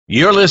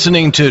You're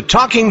listening to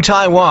Talking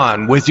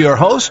Taiwan with your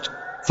host,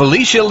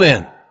 Felicia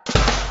Lin.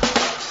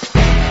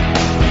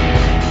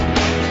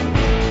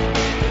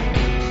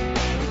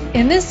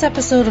 In this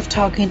episode of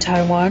Talking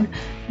Taiwan,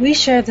 we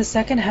share the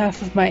second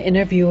half of my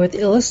interview with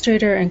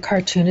illustrator and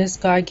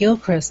cartoonist Guy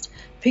Gilchrist,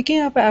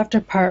 picking up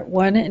after part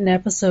 1 in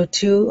episode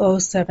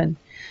 207.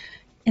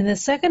 In the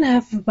second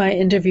half of my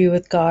interview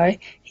with Guy,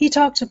 he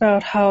talked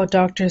about how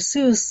Dr.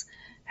 Seuss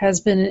has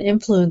been an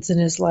influence in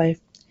his life.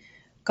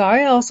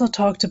 Guy also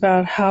talked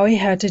about how he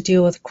had to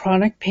deal with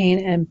chronic pain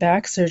and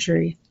back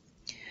surgery.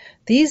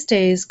 These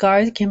days,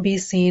 Guy can be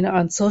seen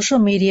on social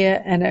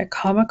media and at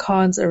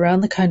Comic-Cons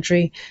around the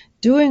country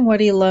doing what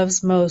he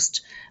loves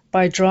most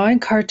by drawing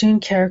cartoon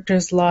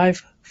characters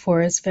live for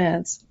his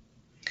fans.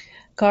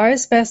 Guy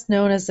is best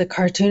known as the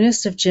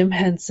cartoonist of Jim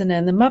Henson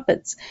and the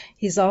Muppets.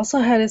 He's also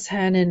had his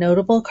hand in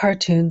notable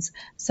cartoons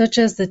such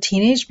as the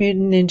Teenage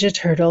Mutant Ninja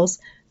Turtles,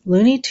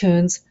 Looney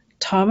Tunes,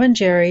 Tom and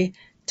Jerry,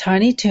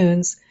 Tiny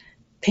Toons,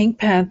 Pink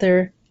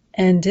Panther,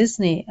 and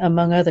Disney,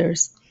 among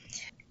others.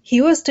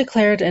 He was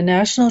declared a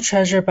national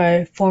treasure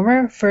by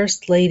former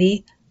First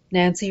Lady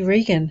Nancy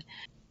Reagan,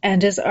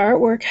 and his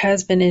artwork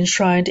has been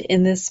enshrined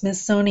in the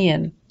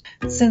Smithsonian.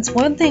 Since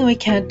one thing we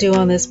can't do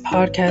on this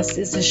podcast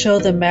is to show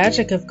the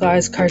magic of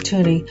Guy's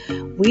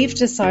cartooning, we've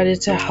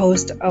decided to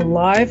host a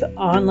live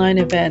online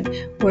event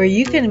where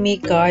you can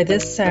meet Guy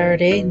this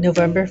Saturday,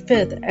 November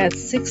 5th at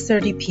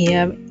 6:30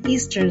 p.m.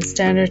 Eastern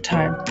Standard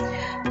Time.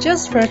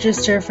 Just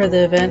register for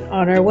the event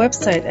on our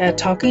website at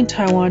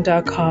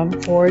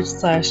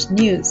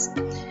talkingtaiwan.com/news.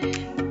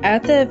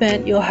 At the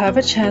event, you'll have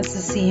a chance to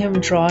see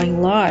him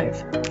drawing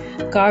live.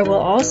 Guy will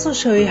also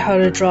show you how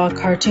to draw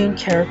cartoon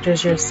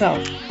characters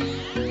yourself.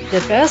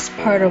 The best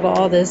part of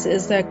all this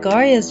is that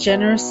Guy has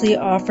generously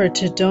offered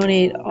to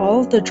donate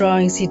all of the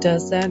drawings he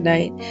does that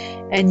night,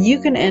 and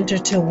you can enter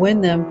to win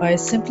them by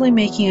simply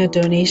making a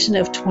donation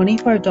of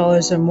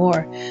 $25 or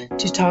more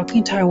to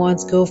Talking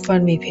Taiwan's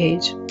GoFundMe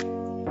page.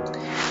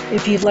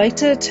 If you'd like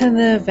to attend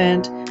the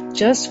event,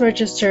 just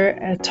register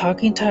at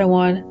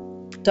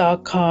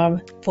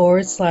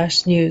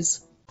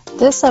talkingtaiwan.com/news.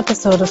 This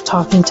episode of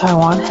Talking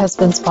Taiwan has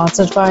been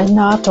sponsored by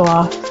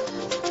NATWA,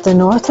 the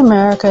North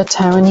America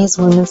Taiwanese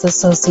Women's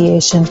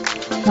Association.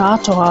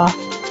 NATWA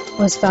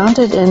was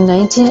founded in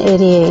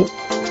 1988,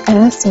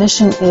 and its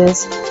mission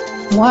is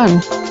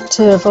 1.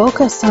 To evoke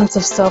a sense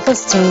of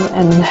self-esteem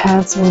and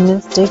enhance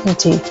women's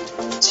dignity.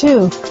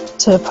 2.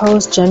 To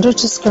oppose gender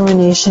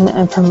discrimination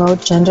and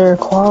promote gender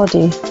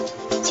equality.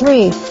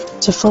 3.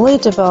 To fully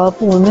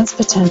develop women's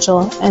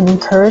potential and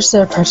encourage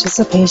their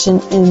participation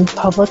in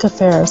public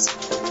affairs.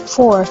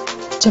 4.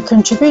 To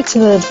contribute to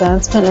the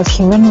advancement of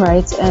human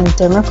rights and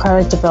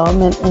democratic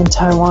development in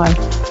Taiwan.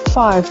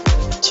 5.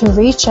 To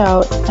reach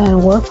out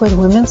and work with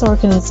women's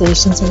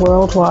organizations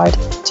worldwide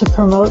to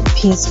promote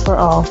peace for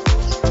all.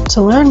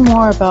 To learn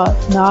more about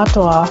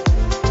NATWA,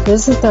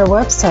 visit their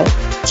website,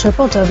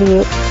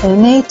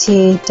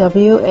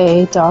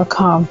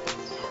 www.natwa.com.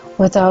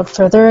 Without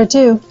further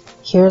ado,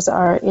 here's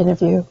our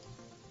interview.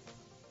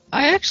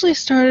 I actually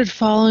started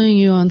following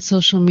you on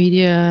social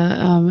media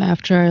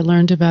after I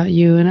learned about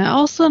you, and I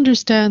also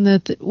understand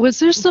that was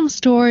there some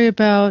story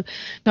about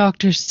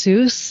Dr.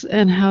 Seuss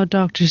and how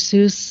Dr.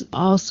 Seuss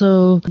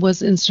also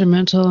was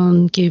instrumental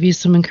and gave you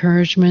some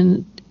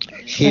encouragement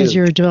as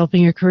you were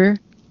developing your career?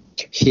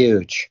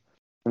 Huge.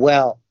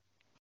 Well,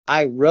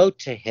 I wrote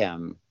to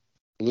him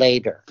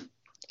later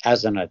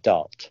as an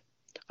adult.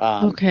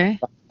 Okay.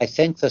 I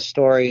think the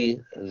story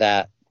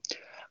that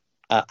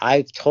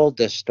I've told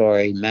this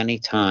story many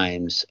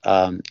times,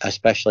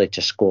 especially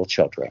to school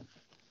children.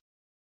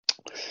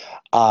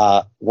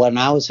 When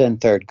I was in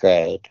third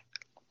grade,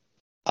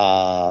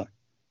 so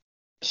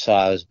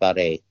I was about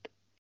 8,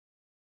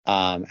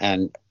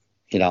 and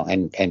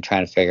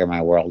trying to figure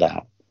my world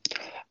out.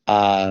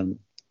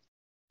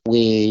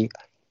 We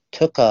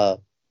took a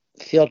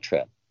field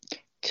trip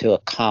to a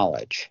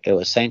college. It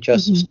was St.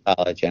 Joseph's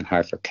College in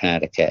Hartford,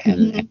 Connecticut,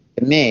 and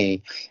to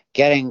me,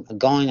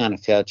 going on a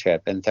field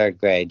trip in third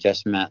grade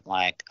just meant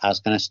like I was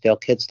going to steal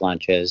kids'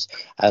 lunches.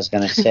 I was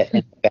going to sit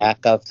in the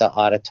back of the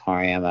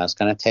auditorium. I was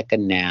going to take a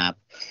nap.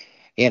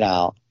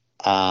 No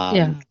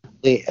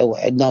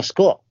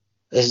school.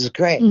 This is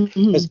great.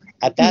 Because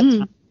at that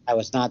time, I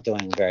was not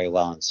doing very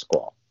well in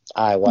school.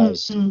 I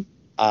was.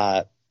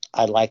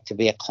 I'd like to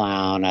be a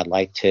clown. I'd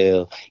like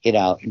to,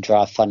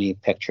 draw funny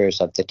pictures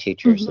of the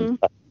teachers and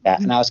stuff like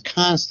that. And I was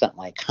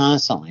constantly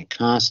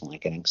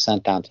getting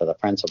sent down to the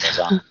principal's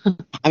office.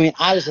 I mean,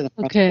 I was in the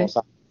principal's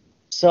office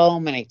so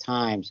many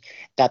times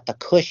that the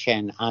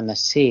cushion on the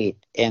seat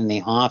in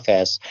the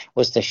office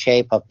was the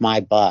shape of my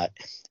butt.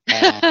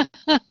 And,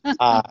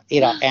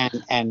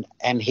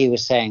 and he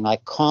was saying,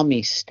 like, call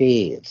me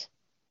Steve,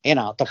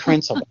 the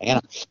principal,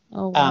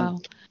 Oh, wow.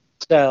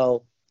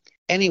 So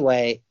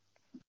anyway,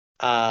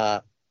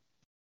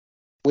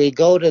 we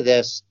go to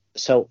this,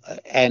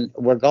 and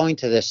we're going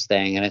to this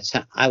thing, and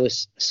I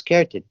was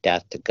scared to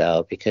death to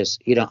go because,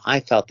 I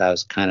felt I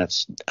was kind of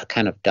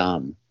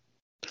dumb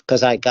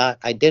because I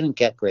didn't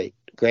get great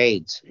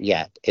grades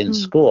yet in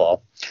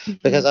school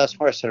because I was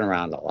horsing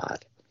around a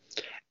lot.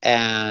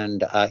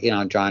 And,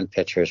 drawing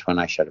pictures when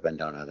I should have been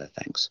doing other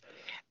things.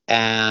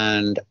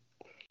 And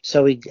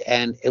so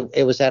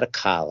it was at a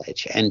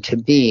college. And to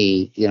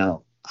me,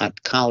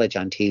 at college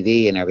on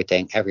TV and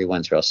everything,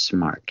 everyone's real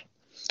smart.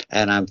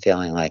 And I'm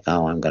feeling like,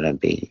 I'm going to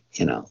be,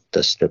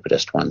 the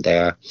stupidest one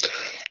there.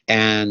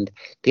 And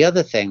the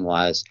other thing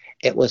was,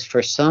 it was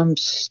for some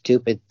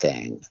stupid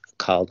thing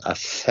called a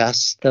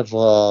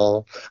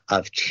Festival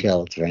of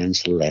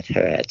Children's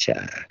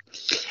Literature.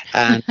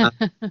 And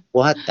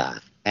what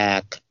the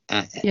heck?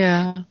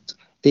 Yeah.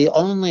 The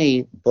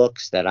only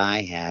books that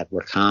I had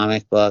were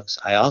comic books.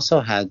 I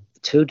also had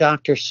 2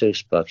 Dr.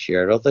 Seuss books,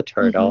 Yertle the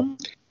Turtle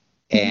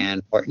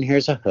and Horton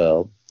Hears a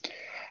Who.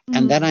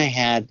 And then I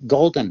had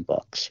golden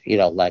books,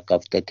 like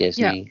of the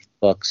Disney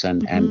books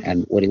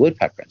and Woody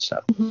Woodpecker and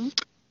stuff.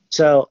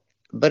 So,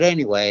 but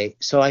anyway,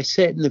 so I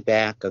sit in the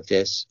back of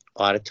this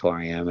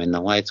auditorium and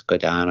the lights go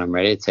down. I'm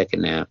ready to take a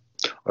nap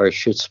or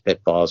shoot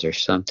spitballs or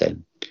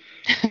something.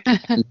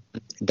 And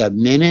the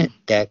minute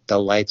that the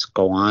lights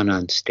go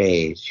on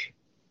stage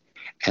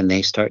and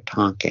they start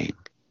talking,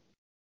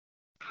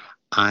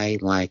 I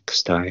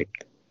start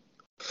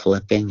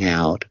flipping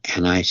out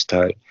and I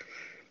start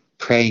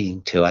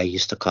praying to, I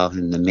used to call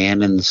him the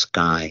man in the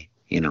sky,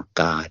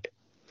 God,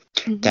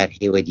 that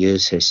he would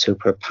use his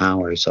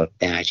superpowers of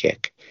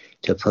magic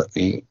to put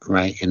me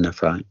right in the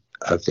front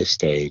of the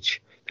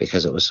stage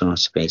because it was the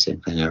most amazing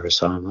thing I ever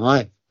saw in my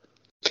life.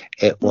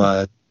 It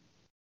was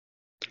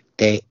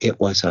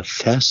a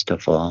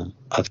festival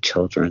of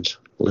children's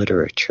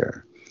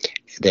literature.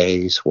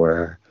 These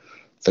were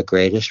the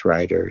greatest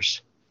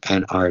writers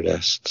and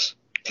artists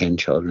in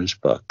children's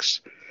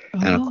books.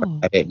 And of course,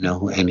 I didn't know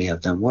who any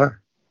of them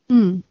were.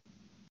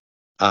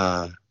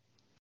 But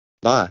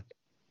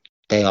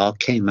they all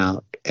came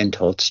out and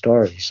told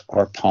stories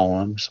or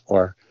poems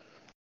or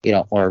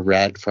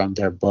read from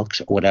their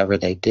books or whatever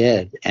they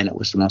did. And it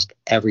was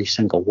every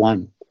single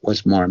one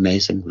was more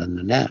amazing than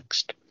the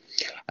next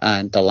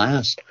and the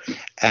last.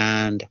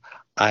 And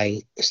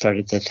I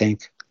started to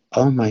think,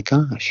 oh my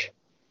gosh,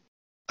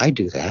 I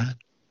do that.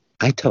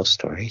 I tell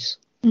stories.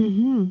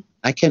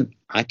 I can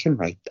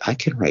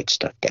write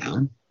stuff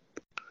down.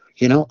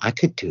 I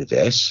could do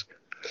this.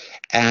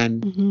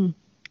 And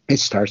it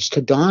starts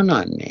to dawn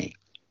on me.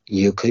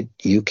 You can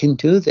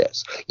do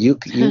this. You're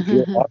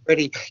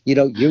already,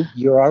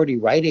 you're already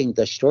writing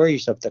the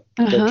stories of the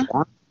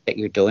drama that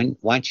you're doing.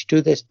 Why don't you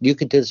do this? You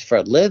could do this for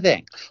a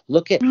living.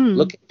 Look at,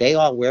 they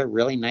all wear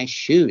really nice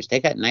shoes. They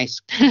got nice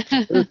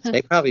clothes.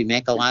 They probably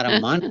make a lot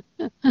of money.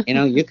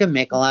 You can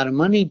make a lot of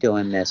money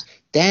doing this.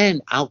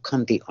 Then out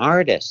come the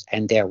artists,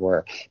 and there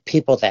were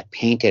people that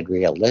painted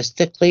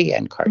realistically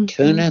and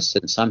cartoonists,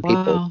 and some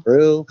people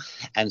drew,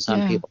 and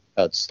some people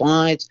showed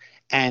slides.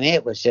 And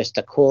it was just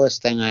the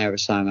coolest thing I ever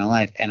saw in my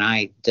life. And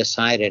I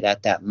decided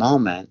at that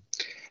moment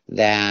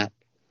that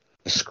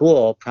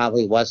school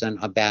probably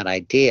wasn't a bad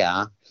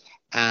idea,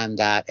 and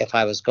that if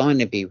I was going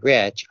to be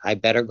rich, I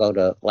better go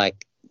to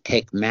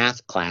take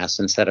math class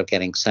instead of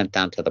getting sent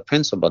down to the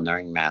principal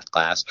during math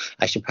class.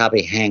 I should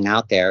probably hang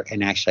out there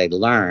and actually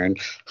learn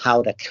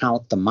how to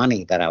count the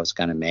money that I was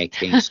going to make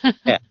being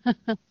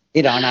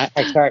and I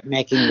start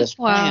making this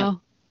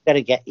plan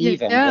to get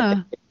even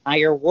with the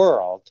entire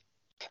world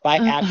by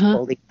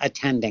actually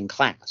attending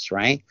class,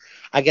 right?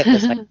 I get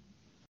this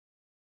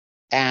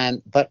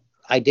but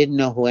I didn't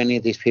know who any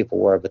of these people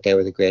were, but they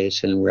were the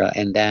greatest in the world.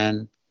 And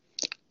then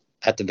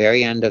at the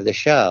very end of the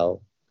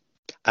show,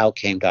 out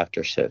came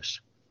Dr. Seuss.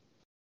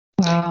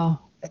 Wow.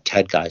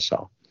 Ted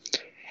Geisel.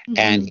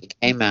 And he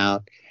came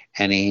out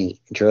and he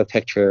drew a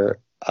picture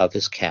of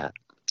his cat,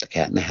 the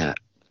Cat in the Hat.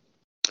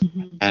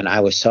 And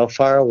I was so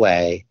far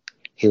away,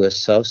 he was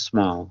so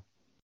small,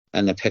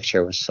 and the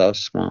picture was so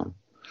small.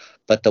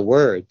 But the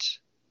words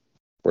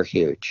were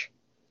huge.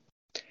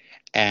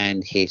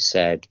 And he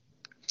said,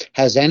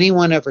 has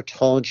anyone ever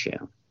told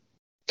you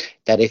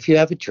that if you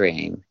have a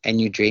dream and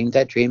you dream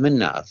that dream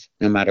enough,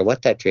 no matter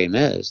what that dream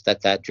is,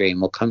 that dream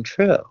will come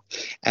true?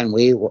 And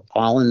we were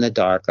all in the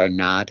dark are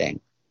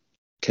nodding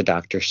to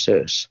Dr.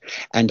 Seuss.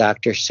 And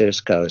Dr.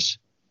 Seuss goes,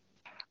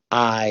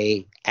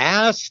 I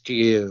asked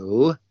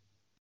you.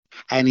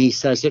 And he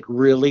says it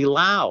really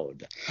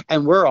loud.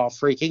 And we're all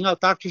freaking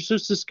out. Dr.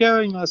 Seuss is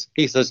scaring us.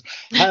 He says,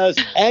 has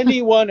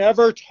anyone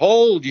ever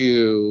told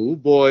you,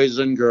 boys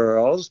and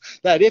girls,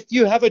 that if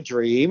you have a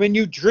dream and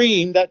you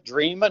dream that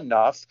dream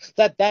enough,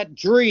 that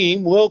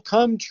dream will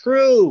come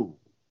true,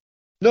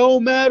 no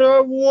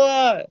matter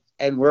what?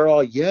 And we're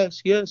all,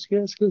 yes.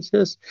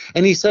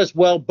 And he says,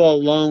 well,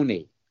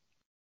 baloney.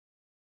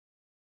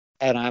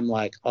 And I'm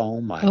like,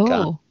 oh, my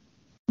God.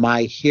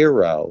 My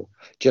hero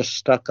just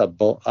stuck a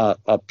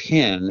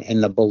pin in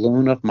the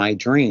balloon of my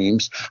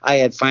dreams. I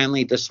had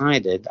finally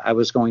decided I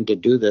was going to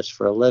do this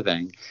for a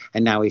living.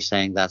 And now he's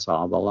saying that's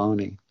all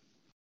baloney.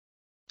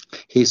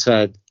 He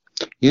said,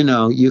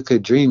 you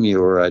could dream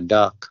you were a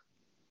duck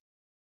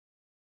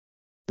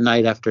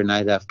night after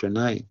night after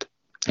night,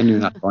 and you're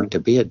not going to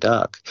be a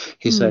duck.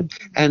 He said,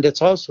 and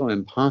it's also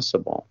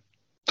impossible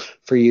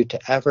for you to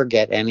ever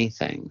get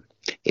anything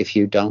if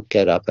you don't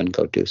get up and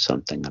go do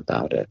something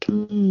about it.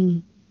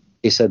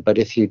 He said, but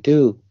if you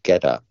do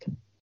get up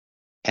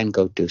and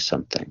go do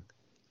something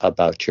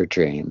about your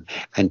dream,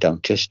 and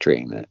don't just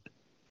dream it,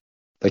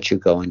 but you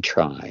go and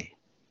try,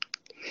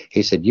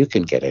 he said, you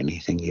can get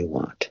anything you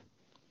want.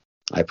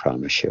 I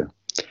promise you.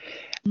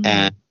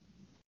 And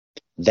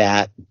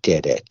that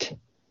did it.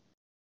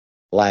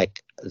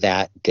 Like,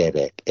 that did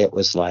it. It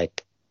was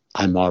like,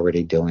 I'm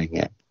already doing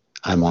it.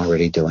 I'm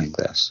already doing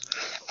this.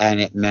 And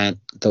it meant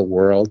the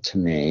world to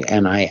me.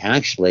 And I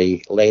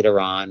actually, later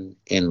on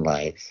in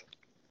life,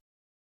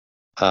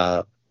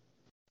 I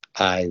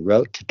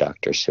wrote to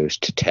Dr. Seuss,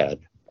 to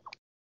Ted.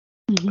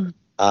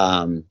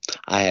 I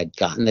had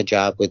gotten the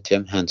job with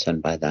Jim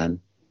Henson by then.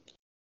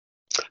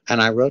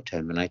 And I wrote to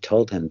him and I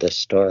told him this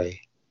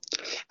story.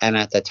 And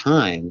at the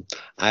time,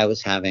 I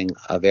was having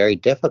a very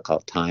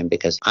difficult time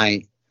because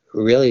I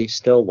really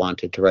still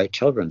wanted to write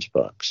children's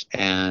books.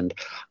 And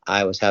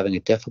I was having a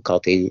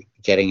difficulty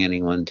getting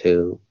anyone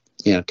to,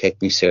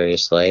 take me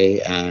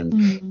seriously and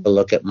to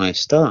look at my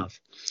stuff.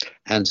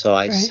 And so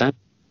I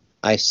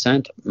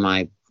sent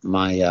my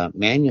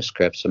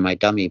manuscripts and my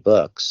dummy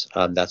books.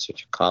 That's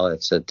what you call it.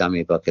 It's a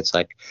dummy book. It's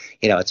like,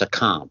 it's a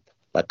comp,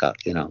 like a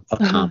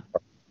comp,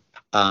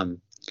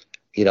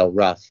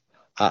 rough.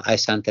 I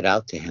sent it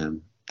out to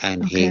him,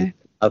 and he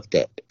loved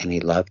it,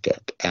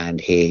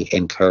 and he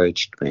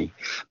encouraged me.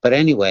 But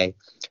anyway,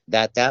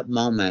 that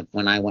moment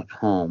when I went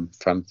home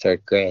from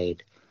third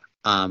grade,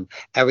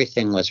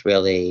 everything was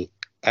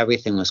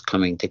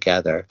coming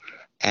together.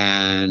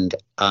 And,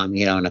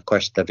 and of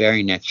course, the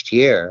very next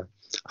year,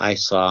 I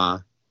saw,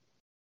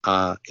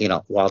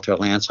 Walter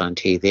Lantz on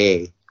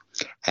TV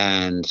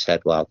and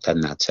said, well,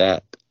 then that's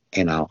it.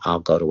 I'll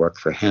go to work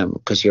for him.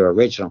 Because your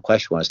original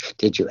question was,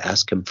 did you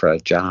ask him for a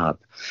job?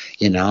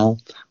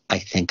 I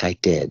think I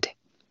did.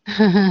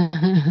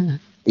 I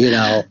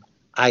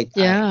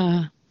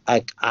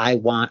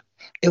want,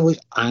 it was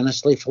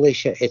honestly,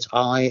 Felicia, it's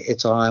all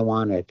I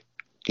wanted.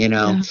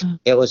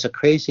 It was a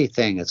crazy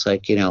thing. It's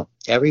like,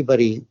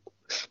 everybody,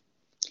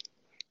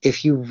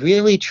 if you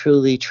really,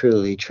 truly,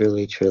 truly,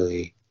 truly,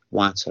 truly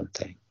want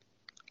something,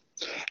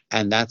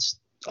 and that's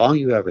all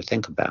you ever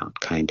think about,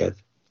 kind of,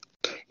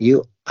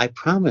 I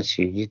promise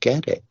you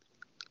get it.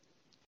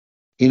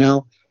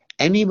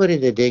 Anybody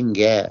that didn't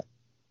get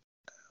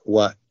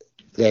what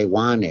they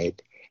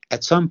wanted,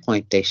 at some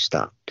point they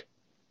stopped.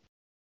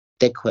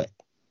 They quit.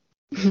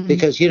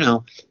 Because you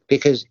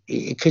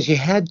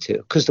had to,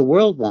 because the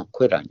world won't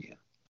quit on you.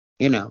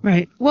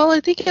 Right. Well, I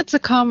think it's a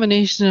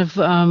combination of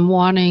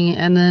wanting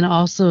and then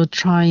also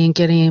trying and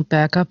getting it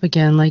back up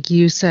again. Like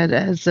you said,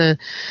 as a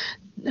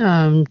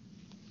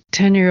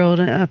 10-year-old,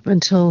 up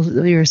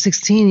until you were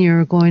 16, you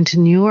were going to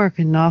New York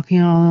and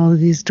knocking on all of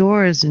these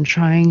doors and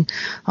trying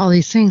all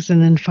these things.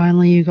 And then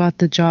finally you got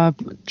the job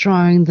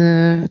drawing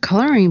the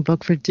coloring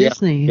book for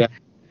Disney. Yeah.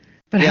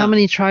 But how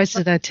many tries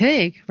did that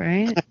take,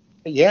 right?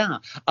 Yeah.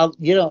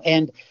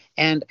 And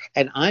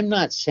I'm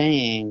not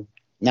saying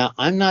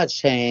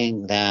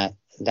that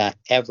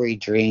every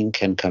dream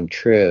can come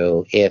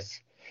true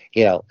if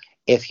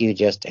you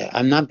just,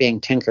 I'm not being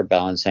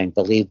Tinkerbell and saying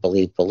believe,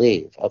 believe,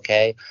 believe.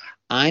 Okay.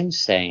 I'm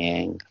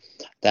saying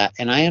that,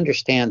 and I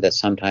understand that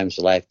sometimes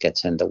life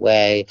gets in the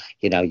way.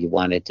 You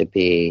wanted to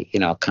be,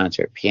 a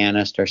concert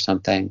pianist or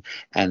something,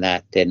 and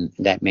that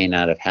may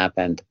not have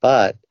happened.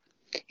 But,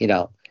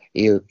 but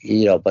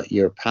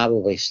you're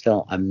probably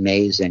still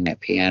amazing at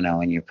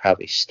piano, and you're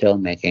probably still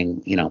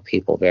making,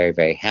 people very,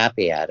 very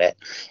happy at it.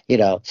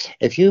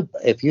 If you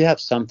have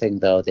something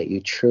though that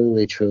you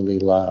truly, truly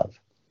love,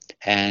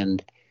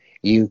 and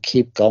you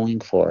keep going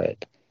for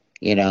it,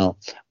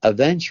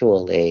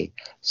 eventually,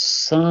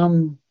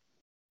 some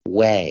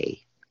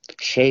way,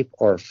 shape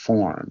or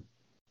form,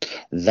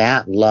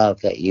 that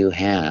love that you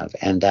have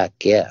and that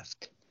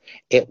gift,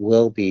 it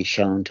will be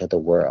shown to the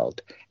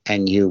world,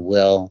 and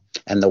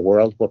the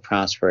world will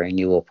prosper, and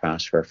you will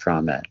prosper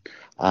from it.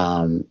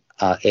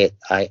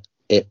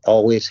 It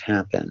always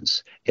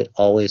happens. It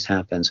always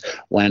happens.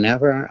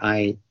 Whenever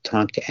I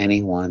talk to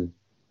anyone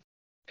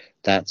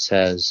that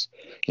says,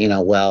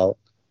 well,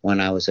 when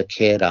I was a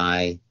kid,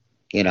 and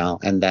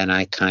then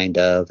I kind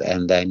of,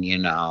 and then,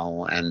 and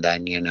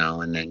then,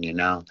 and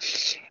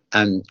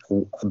then,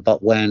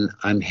 but when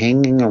I'm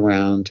hanging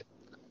around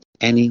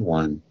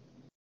anyone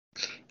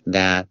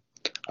that,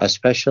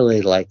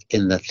 especially like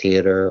in the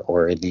theater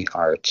or in the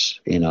arts,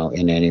 in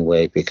any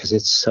way, because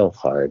it's so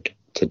hard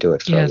to do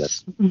it for a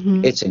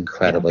living. It's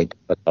incredibly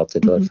difficult to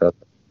do it for a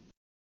living.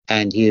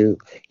 And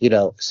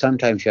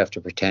sometimes you have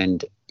to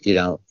pretend, you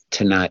have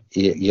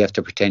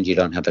to pretend you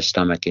don't have a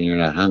stomach and you're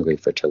not hungry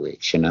for 2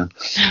 weeks,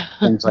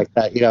 things like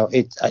that.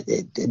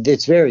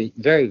 It's very,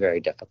 very, very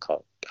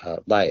difficult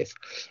life.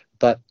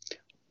 But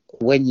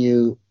when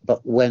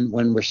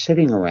we're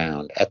sitting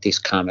around at these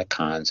Comic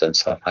Cons and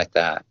stuff like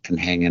that and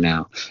hanging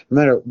out, no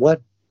matter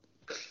what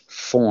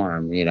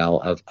form,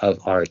 of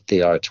art,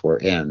 the arts we're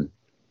in,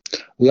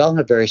 we all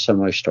have very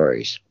similar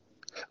stories.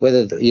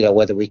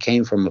 whether we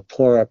came from a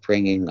poor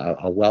upbringing,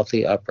 a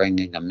wealthy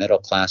upbringing, a middle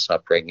class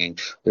upbringing,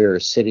 we were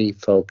city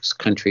folks,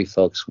 country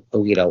folks,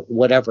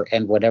 whatever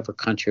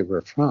country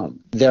we're from.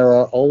 There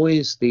are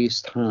always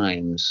these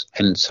times,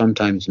 and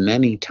sometimes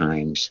many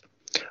times,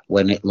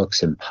 when it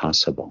looks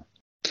impossible.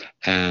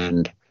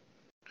 And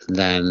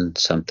then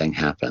something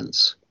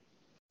happens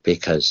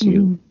because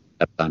you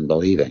kept on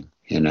believing,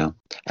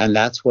 and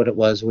that's what it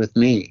was with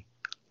me.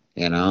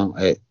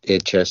 I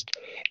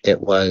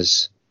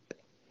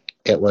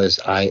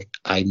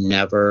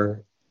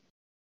never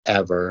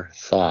ever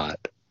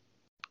thought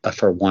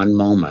for one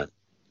moment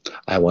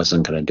I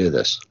wasn't going to do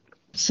this.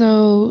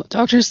 So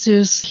Dr.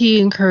 Seuss,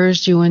 he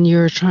encouraged you when you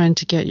were trying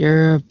to get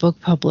your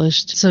book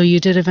published. So you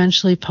did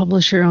eventually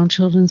publish your own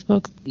children's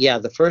book? Yeah,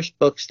 the first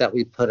books that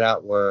we put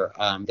out were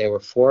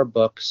 4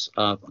 books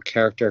of a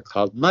character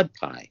called Mud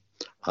Pie,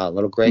 a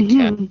little gray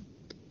cat.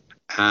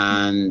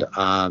 And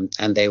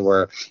they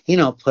were,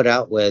 put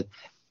out with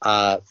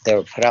a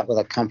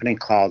company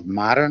called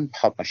Modern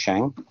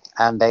Publishing,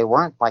 and they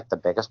weren't like the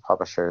biggest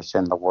publishers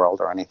in the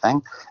world or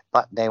anything,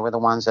 but they were the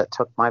ones that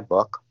took my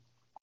book.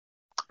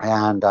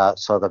 And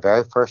so the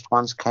very first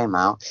ones came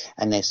out,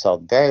 and they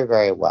sold very,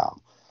 very well.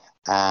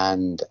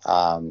 And,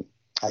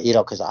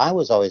 because I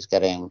was always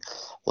getting,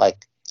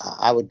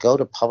 I would go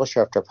to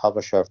publisher after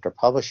publisher after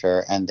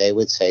publisher, and they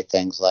would say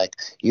things like,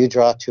 you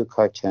draw too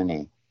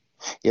cartoony.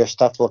 Your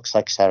stuff looks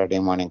like Saturday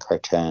morning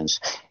cartoons.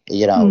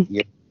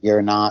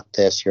 You're not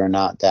this, you're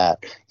not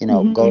that.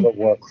 Go to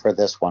work for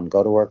this one.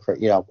 Go to work for,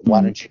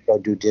 why don't you go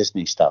do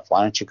Disney stuff?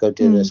 Why don't you go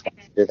do this? Why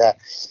don't you do that?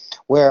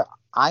 Where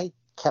I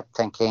kept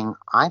thinking,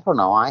 I don't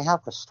know, I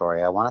have a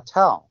story I want to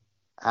tell,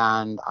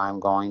 and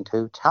I'm going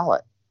to tell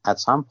it at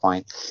some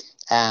point.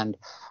 And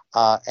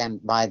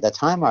by the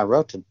time I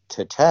wrote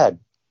to Ted,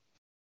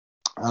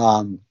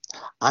 I'm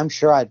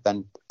sure I'd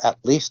been at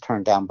least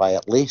turned down by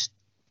at least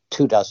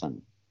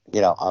 24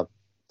 of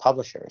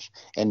publishers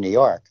in New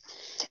York,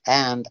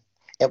 and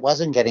it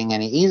wasn't getting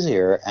any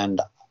easier.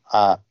 And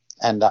I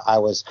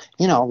was,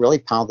 really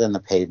pounding the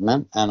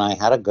pavement, and I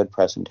had a good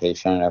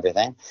presentation and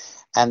everything.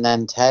 And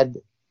then Ted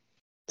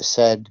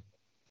said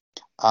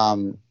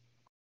that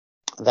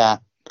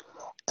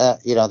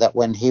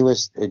when he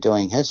was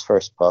doing his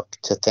first book,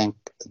 to think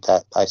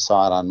that I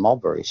saw it on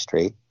Mulberry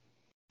Street,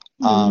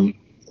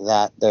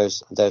 that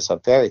there's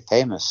a very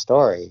famous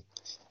story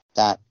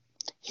that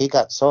he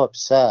got so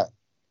upset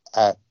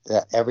that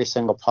every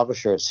single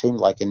publisher, it seemed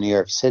like in New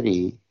York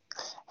City,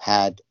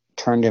 had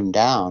turned him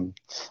down,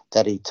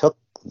 that he took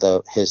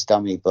his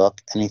dummy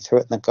book and he threw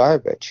it in the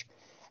garbage.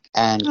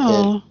 And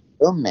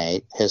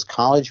his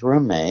college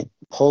roommate,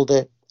 pulled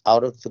it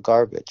out of the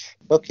garbage,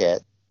 took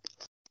it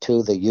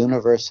to the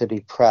university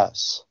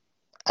press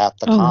at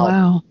the college.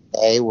 Wow.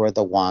 They were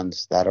the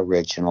ones that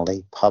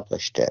originally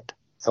published it,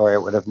 or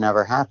it would have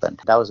never happened.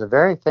 That was a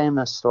very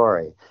famous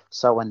story.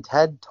 So when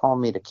Ted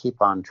told me to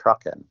keep on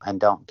trucking and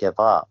don't give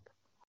up,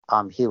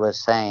 he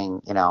was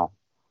saying,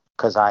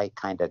 because I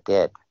kind of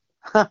did.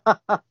 But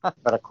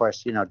of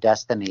course,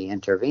 destiny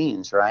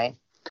intervenes, right?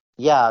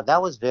 Yeah,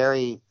 that was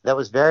very,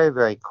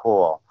 very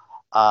cool.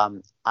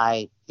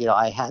 I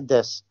had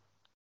this,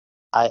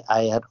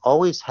 I had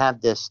always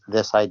had this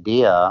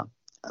idea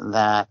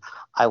that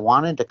I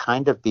wanted to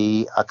kind of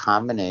be a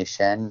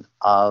combination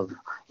of,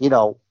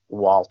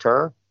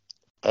 Walter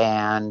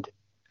and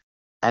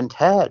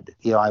Ted.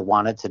 I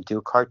wanted to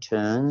do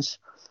cartoons,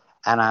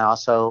 and I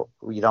also,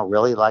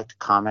 really liked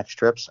comic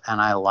strips,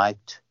 and I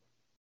liked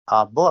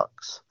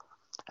books,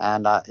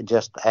 and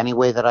just any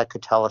way that I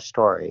could tell a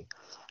story.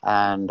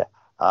 And,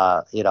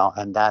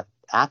 and that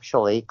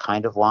actually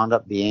kind of wound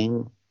up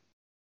being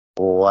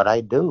what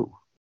I do.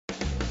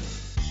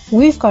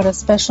 We've got a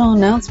special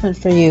announcement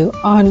for you.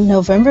 On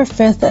November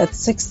 5th at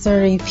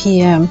 6:30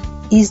 p.m.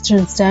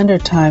 Eastern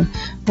Standard Time,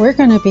 we're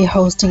going to be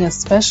hosting a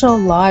special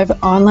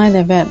live online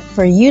event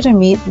for you to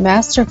meet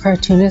master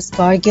cartoonist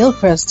Guy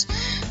Gilchrist,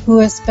 who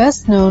is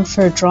best known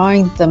for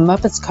drawing the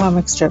Muppets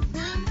comic strip.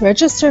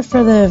 Register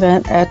for the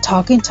event at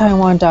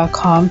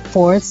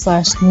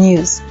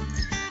talkingtaiwan.com/news.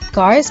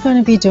 Guy is going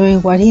to be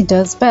doing what he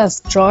does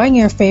best, drawing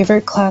your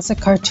favorite classic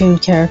cartoon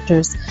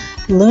characters,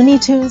 Looney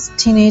Tunes,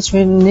 Teenage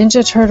Mutant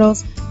Ninja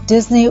Turtles,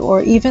 Disney,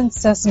 or even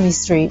Sesame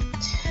Street.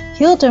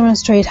 He'll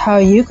demonstrate how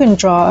you can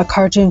draw a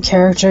cartoon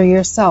character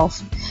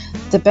yourself.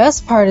 The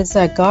best part is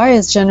that Guy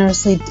has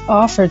generously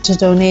offered to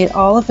donate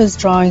all of his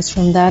drawings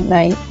from that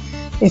night.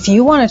 If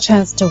you want a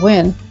chance to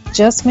win,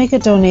 just make a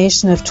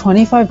donation of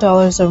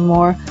 $25 or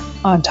more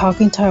on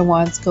Talking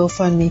Taiwan's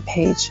GoFundMe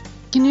page.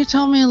 Can you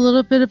tell me a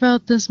little bit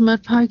about this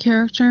Mud Pie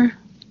character?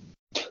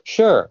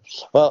 Sure.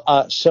 Well,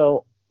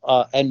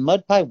 and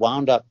Mud Pie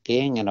wound up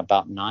being in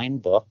about 9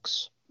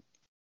 books.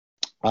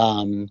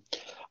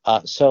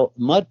 So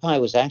Mud Pie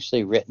was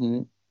actually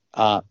written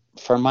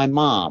for my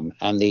mom,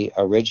 and the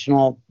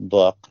original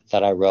book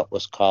that I wrote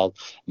was called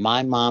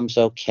My Mom's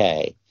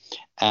Okay.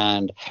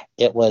 And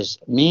it was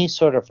me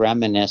sort of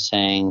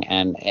reminiscing,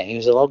 and he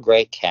was a little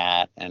gray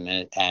cat,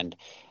 and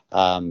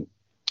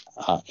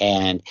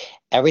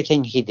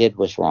everything he did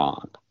was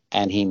wrong.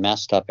 and he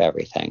messed up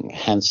everything,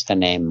 hence the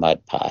name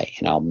Mud Pie,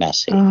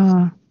 messy.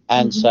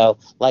 And so,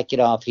 like,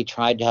 if he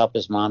tried to help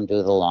his mom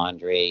do the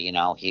laundry,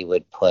 he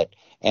would put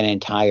an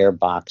entire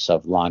box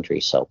of laundry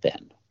soap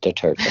in,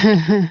 detergent.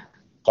 Of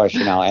course,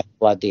 and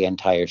flood the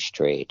entire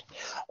street.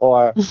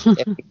 Or if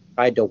he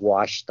tried to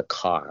wash the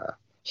car,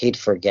 he'd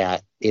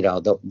forget,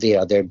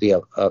 there'd be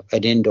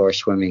an indoor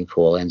swimming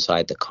pool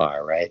inside the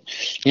car, right?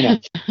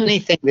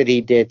 Anything that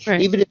he did,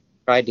 right. Even if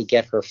he tried to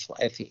get her,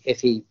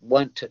 if he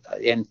went to,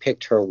 and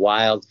picked her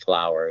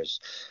wildflowers,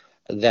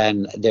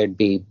 then there'd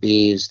be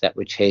bees that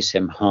would chase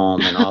him home,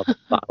 and all the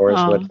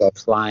flowers would go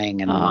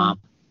flying, and Mom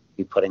would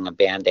be putting a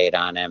Band-Aid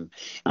on him,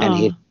 and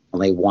he'd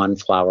only one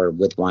flower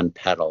with one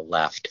petal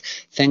left,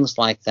 things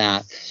like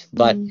that.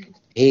 But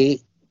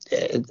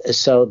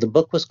so the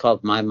book was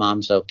called My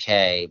Mom's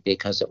Okay,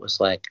 because it was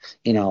like,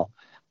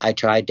 I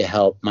tried to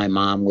help my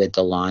mom with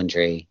the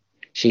laundry.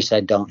 She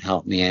said, don't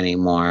help me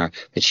anymore.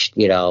 But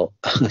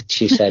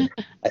she said,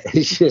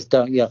 just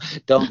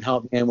don't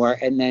help me anymore.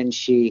 And then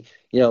she,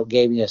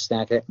 gave me a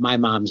snack. My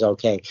mom's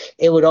okay.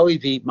 It would always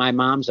be my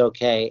mom's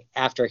okay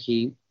after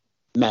he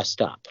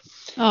messed up.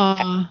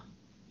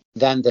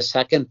 Then the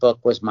second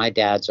book was My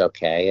Dad's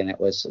Okay, and it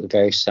was a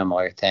very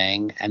similar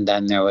thing. And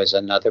then there was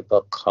another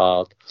book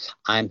called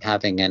I'm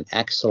Having an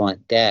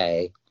Excellent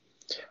Day,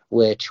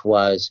 which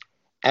was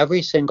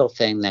every single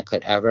thing that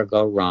could ever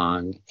go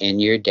wrong in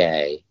your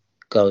day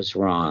goes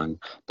wrong,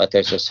 but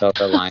there's a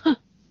silver lining.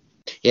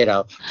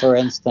 For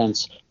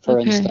instance,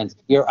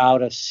 you're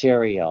out of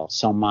cereal,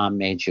 so Mom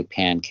made you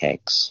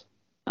pancakes.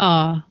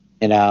 Or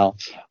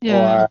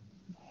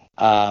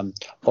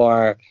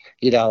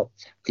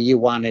you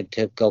wanted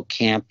to go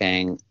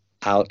camping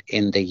out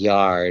in the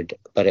yard,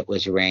 but it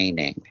was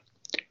raining.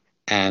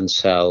 And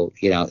so,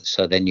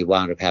 so then you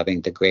wound up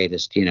having the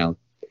greatest,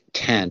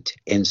 tent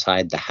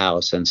inside the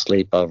house and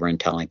sleep over and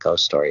telling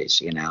ghost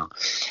stories,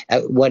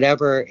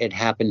 whatever it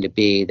happened to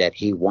be that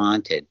he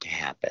wanted to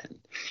happen,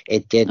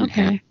 it didn't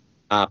happen.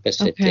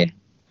 Opposite did.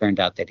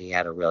 Turned out that he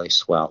had a really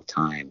swell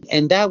time.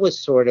 And that was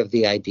sort of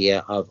the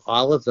idea of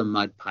all of the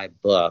Mud Pie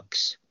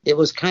books. It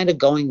was kind of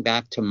going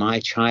back to my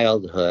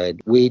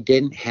childhood. We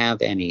didn't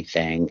have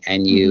anything,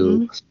 and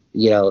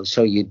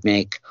so you'd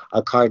make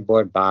a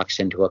cardboard box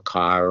into a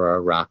car or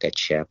a rocket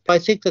ship. I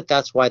think that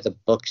that's why the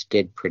books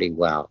did pretty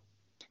well.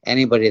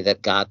 Anybody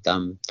that got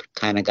them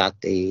kind of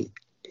got the,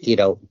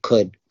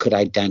 could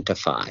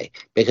identify,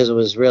 because it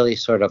was really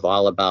sort of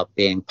all about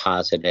being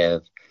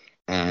positive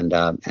and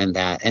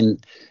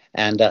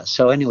that.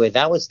 So anyway,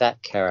 that was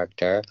that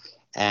character.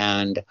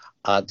 And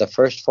the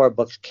first 4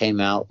 books came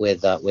out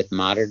with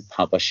Modern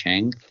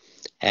Publishing.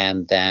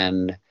 And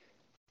then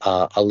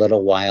a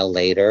little while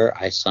later,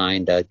 I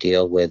signed a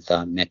deal with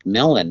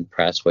Macmillan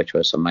Press, which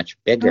was a much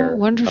bigger. Oh,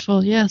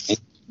 wonderful, yes.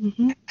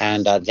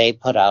 And they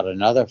put out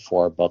another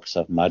 4 books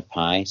of Mud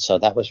Pie, so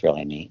that was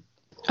really neat.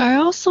 I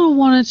also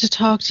wanted to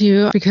talk to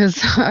you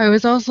because I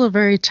was also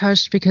very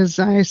touched because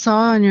I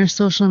saw on your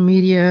social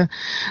media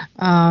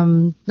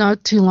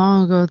not too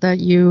long ago that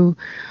you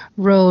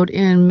wrote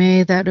in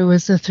May that it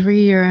was the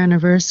 3-year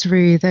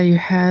anniversary that you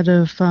had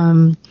of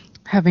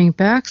having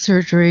back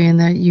surgery, and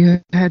that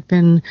you had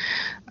been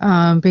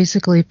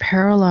basically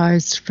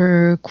paralyzed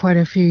for quite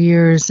a few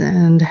years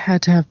and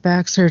had to have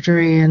back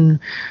surgery and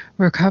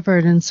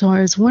recovered. And so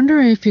I was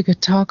wondering if you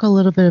could talk a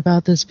little bit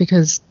about this,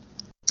 because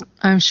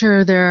I'm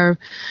sure there are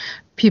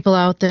people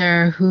out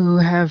there who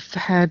have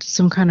had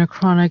some kind of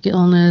chronic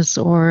illness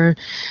or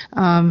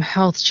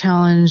health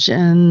challenge,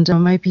 and it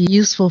might be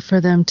useful for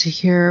them to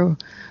hear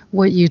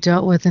what you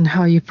dealt with and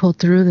how you pulled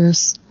through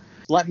this.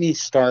 Let me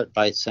start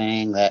by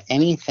saying that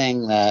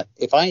anything that,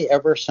 if I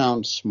ever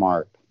sound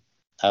smart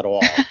at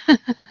all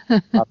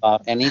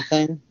about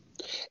anything,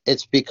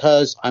 it's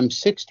because I'm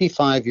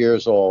 65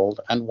 years old.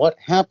 And what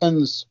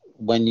happens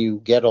when you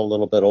get a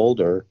little bit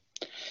older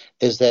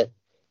is that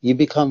you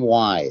become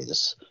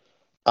wise.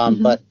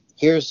 But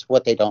here's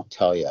what they don't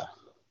tell you.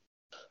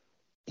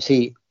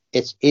 See,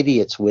 it's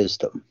idiot's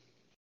wisdom.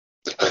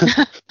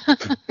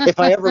 If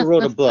I ever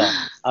wrote a book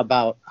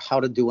about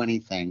how to do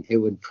anything, it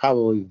would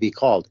probably be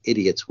called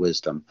Idiot's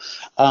Wisdom.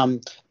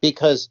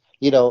 Because,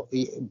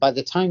 by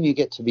the time you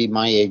get to be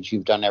my age,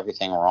 you've done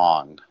everything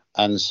wrong.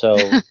 And so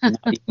now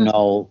you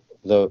know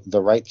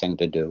the right thing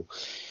to do.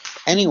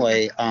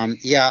 Anyway,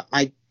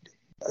 I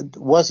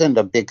wasn't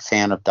a big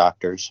fan of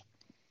doctors.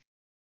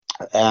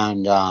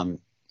 And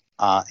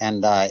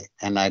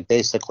I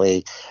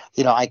basically,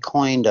 I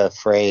coined a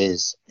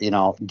phrase,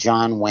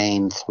 John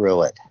Wayne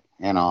through it.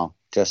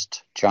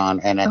 Just John,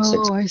 and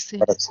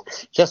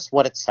it's just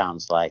what it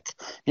sounds like.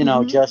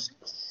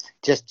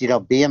 Just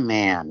be a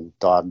man,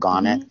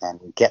 doggone it,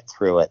 and get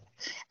through it.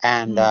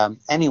 And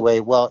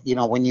anyway, well,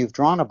 when you've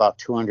drawn about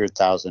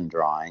 200,000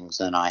 drawings,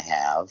 and I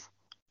have,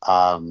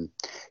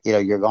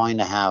 you're going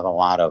to have a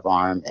lot of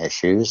arm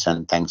issues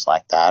and things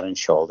like that, and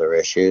shoulder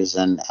issues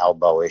and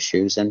elbow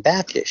issues and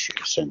back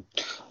issues and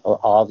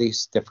all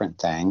these different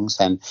things.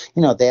 And,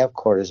 they have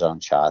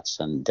cortisone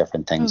shots and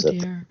different things that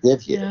they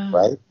give you,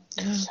 right?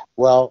 Yeah.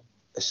 Well,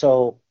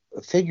 so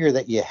figure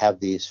that you have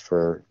these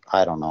for,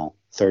 I don't know,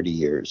 30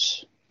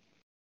 years,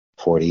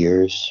 40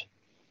 years,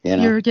 you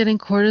know? You're getting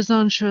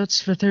cortisone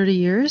shots for 30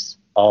 years?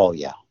 Oh,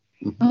 yeah.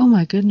 Mm-hmm. Oh,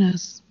 my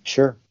goodness.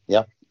 Sure.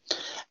 Yep.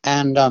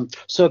 And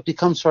so it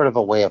becomes sort of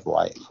a way of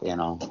life, you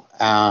know?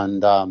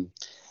 And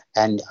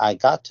I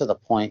got to the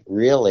point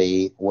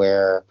really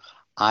where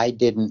I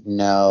didn't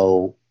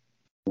know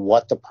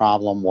what the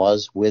problem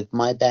was with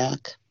my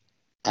back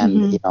and,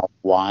 Mm-hmm. you know,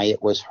 why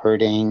it was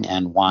hurting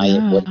and why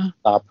it wouldn't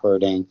stop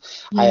hurting.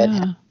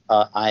 Yeah.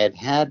 I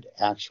had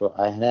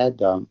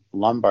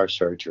lumbar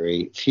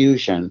surgery,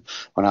 fusion,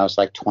 when I was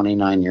like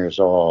 29 years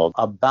old.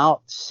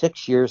 About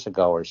 6 years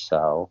ago or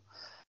so,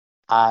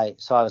 I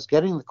was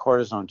getting the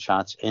cortisone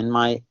shots in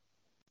my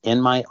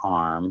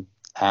arm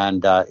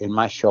and in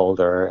my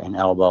shoulder and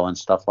elbow and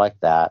stuff like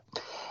that.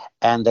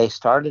 And they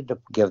started to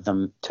give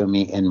them to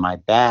me in my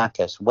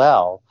back as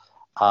well,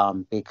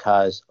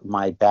 because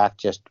my back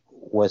just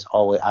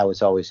I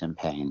was always in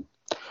pain.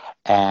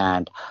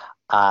 And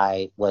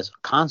I was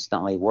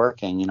constantly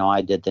working. You know,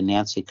 I did the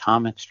Nancy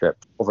comic strip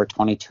over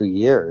 22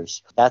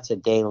 years. That's a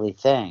daily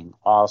thing.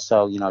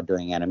 Also, you know,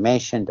 doing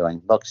animation, doing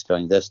books,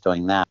 doing this,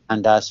 doing that.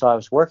 And so I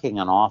was working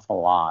an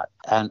awful lot.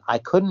 And I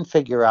couldn't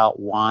figure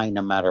out why,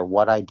 no matter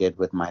what I did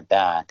with my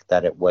back,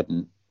 that it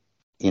wouldn't,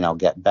 you know,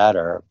 get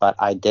better. But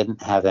I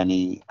didn't have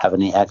any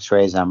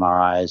x-rays,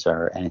 MRIs,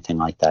 or anything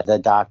like that. The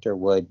doctor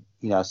would,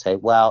 you know, say,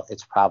 well,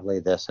 it's probably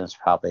this and it's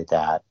probably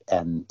that.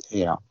 And,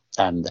 you know,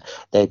 and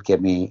they'd give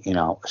me, you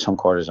know, some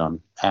cortisone.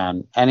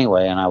 And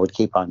anyway, and I would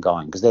keep on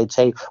going because they'd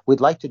say,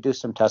 we'd like to do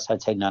some tests.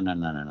 I'd say, no.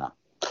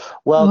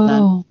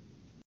 Well,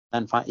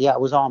 then it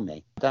was all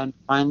me. Then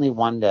finally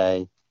one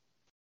day,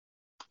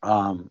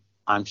 I'm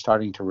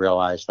starting to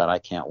realize that I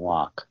can't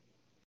walk.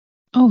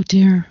 Oh,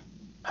 dear.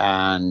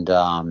 And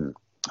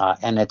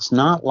it's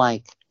not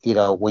like, you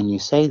know, when you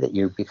say that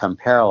you become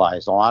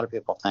paralyzed, a lot of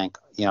people think,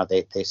 you know,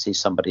 they see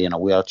somebody in a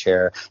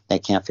wheelchair, they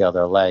can't feel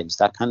their legs,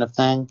 that kind of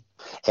thing.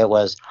 It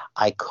was,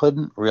 I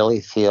couldn't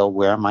really feel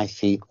where my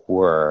feet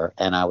were,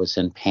 and I was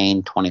in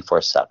pain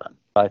 24/7.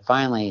 I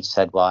finally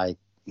said, well,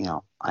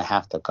 I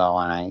have to go,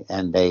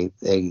 and they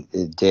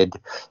did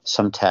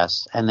some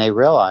tests, and they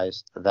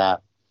realized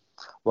that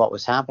what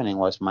was happening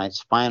was my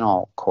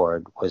spinal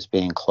cord was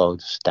being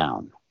closed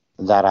down,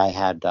 that I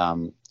had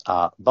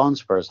bone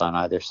spurs on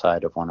either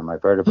side of one of my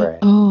vertebrae.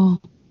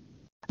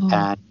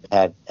 And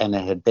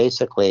it had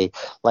basically,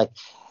 like,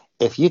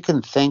 if you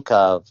think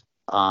of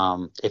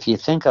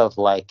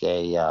like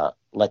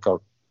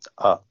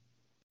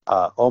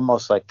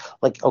almost like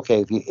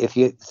okay, if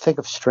you think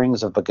of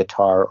strings of a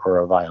guitar or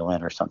a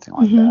violin or something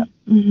like that,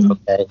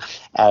 okay,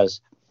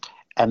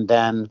 and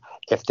then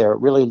if they're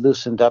really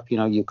loosened up, you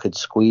know, you could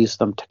squeeze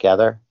them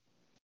together,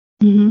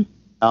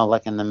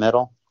 like in the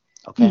middle,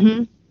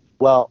 okay.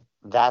 Well,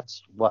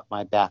 that's what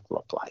my back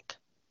looked like.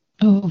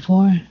 Oh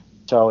boy!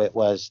 So it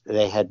was,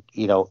 they had,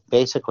 you know,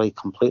 basically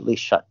completely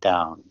shut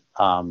down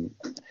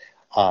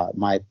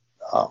my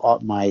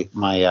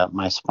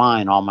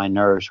spine. All my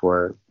nerves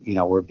were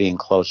being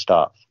closed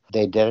off.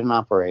 They did an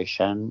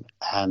operation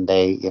and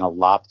they, you know,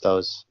 lopped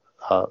those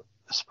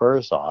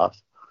spurs off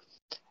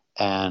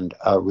and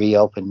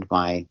reopened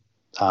my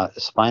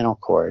spinal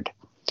cord.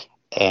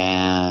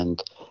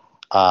 And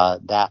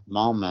that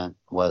moment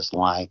was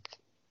like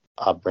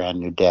a brand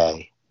new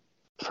day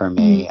for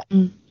me.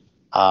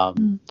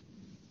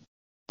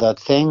 The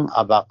thing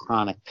about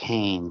chronic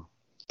pain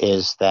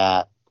is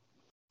that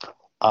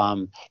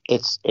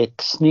it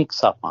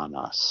sneaks up on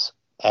us,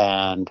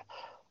 and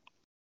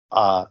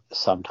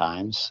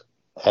sometimes,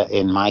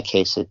 in my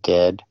case, it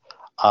did,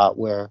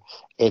 where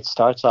it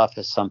starts off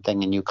as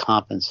something, and you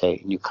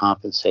compensate, and you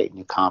compensate, and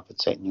you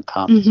compensate, and you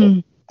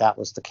compensate. That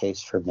was the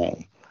case for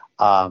me.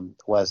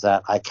 Was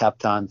that I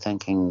kept on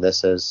thinking,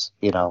 this is,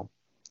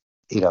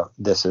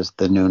 this is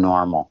the new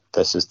normal.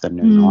 This is the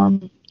new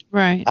normal.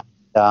 Right.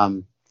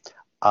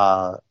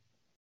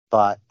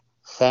 But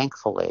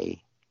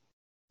thankfully,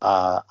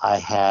 I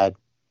had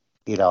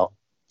a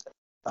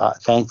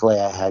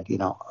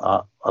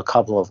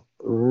couple of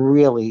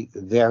really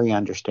very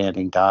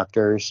understanding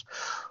doctors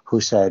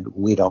who said,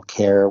 we don't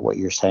care what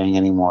you're saying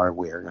anymore.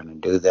 We are going to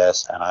do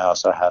this. And I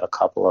also had a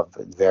couple of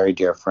very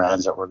dear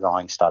friends that were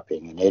going, stop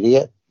being an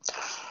idiot.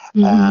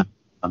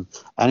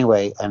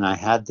 Anyway, and I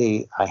had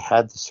the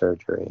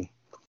surgery,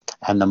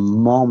 and the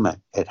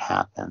moment it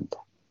happened,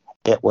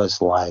 it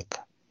was like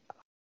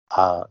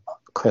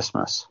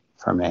Christmas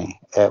for me.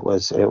 It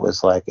was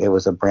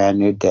a brand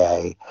new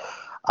day.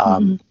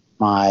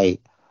 My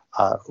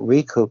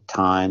recoup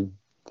time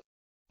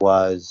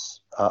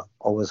was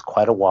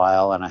quite a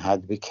while, and I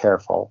had to be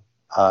careful,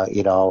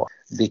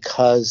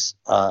 because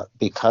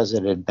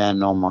it had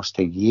been almost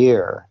a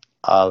year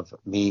of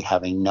me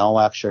having no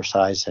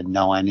exercise and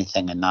no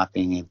anything and not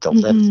being able to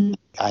lift.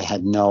 I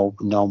had no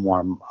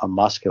more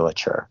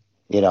musculature,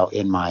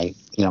 in my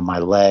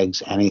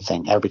legs,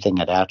 everything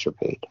had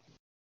atrophied.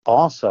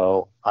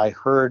 Also, I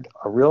heard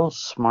a real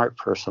smart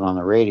person on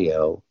the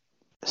radio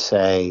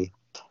say,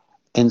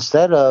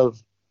 instead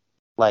of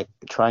like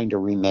trying to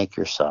remake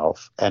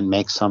yourself and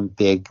make some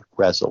big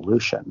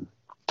resolution.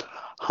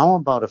 How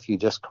about if you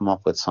just come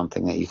up with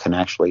something that you can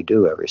actually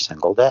do every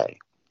single day?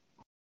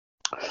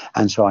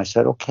 And so I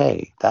said,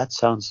 okay, that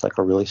sounds like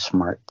a really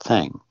smart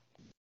thing.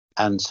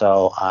 And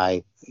so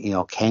I,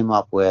 came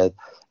up with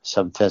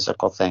some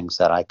physical things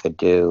that I could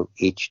do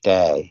each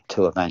day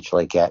to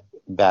eventually get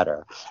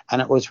better.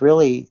 And it was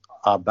really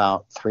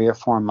about 3 or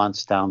 4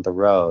 months down the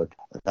road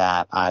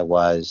that I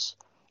was,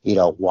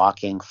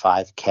 walking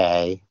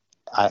 5K.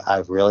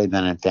 I've really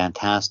been in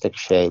fantastic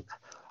shape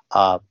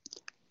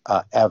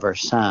ever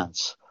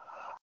since.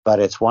 But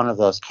it's one of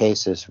those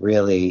cases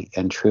really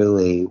and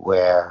truly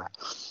where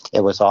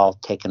it was all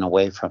taken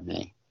away from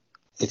me.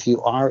 If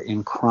you are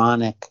in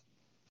chronic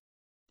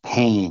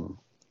pain,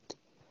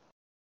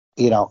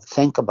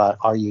 think about,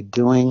 are you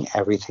doing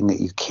everything that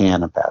you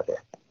can about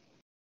it?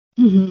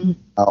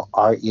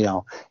 Mm-hmm.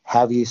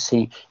 Have you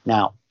seen,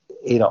 now,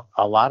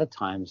 a lot of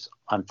times,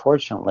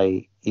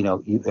 unfortunately,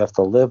 you have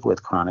to live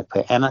with chronic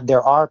pain. And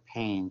there are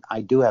pain,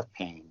 I do have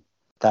pain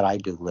that I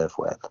do live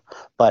with,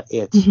 but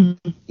it's,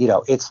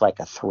 it's like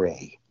a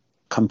 3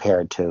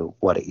 compared to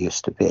what it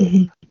used to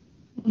be.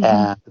 Mm-hmm.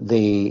 And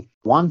the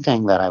one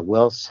thing that I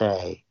will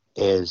say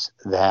is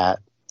that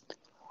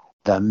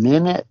the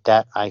minute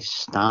that I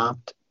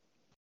stopped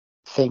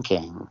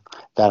thinking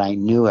that I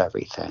knew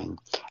everything,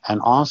 and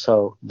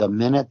also the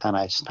minute that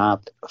I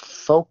stopped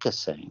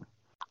focusing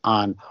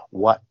on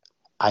what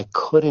I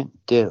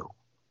couldn't do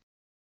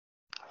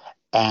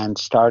and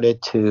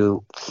started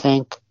to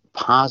think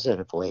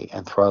positively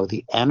and throw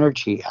the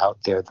energy out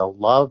there, the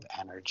love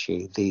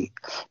energy, the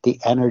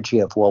energy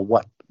of, well,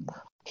 what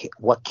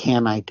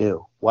can I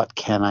do? What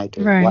can I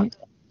do? Right. What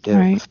can I do?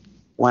 Right.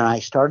 When I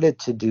started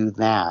to do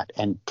that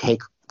and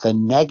take the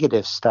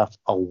negative stuff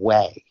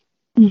away,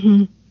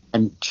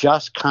 and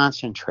just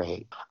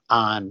concentrate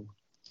on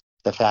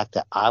the fact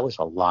that I was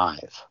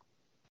alive,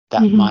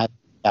 that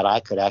that I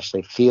could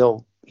actually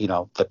feel,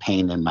 the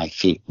pain in my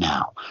feet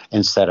now,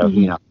 instead of,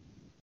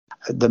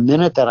 the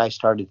minute that I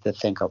started to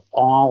think of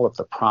all of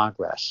the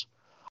progress,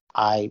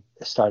 I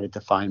started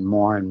to find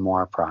more and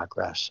more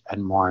progress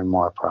and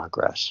more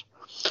progress.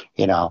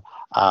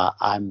 I'll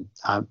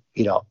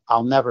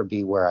never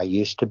be where I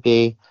used to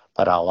be,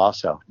 but I'll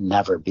also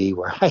never be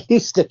where I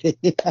used to be.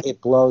 It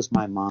blows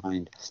my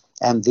mind.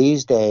 And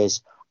these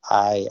days,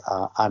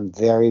 I'm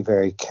very,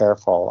 very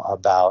careful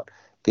about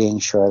being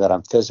sure that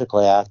I'm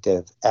physically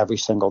active every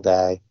single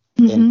day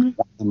in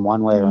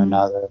one way or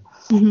another,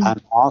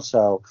 and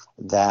also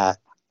that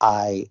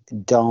I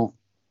don't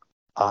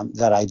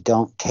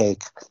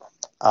take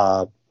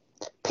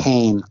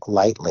pain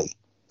lightly.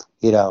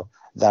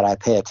 That I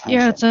pay attention.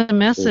 Yeah, it's a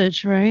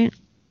message, right?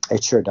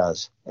 It sure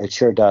does. It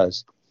sure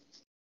does.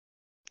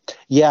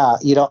 Yeah,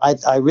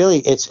 I really,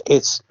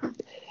 it's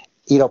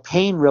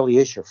pain really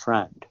is your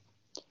friend.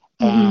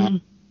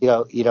 And,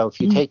 if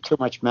you take too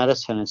much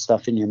medicine and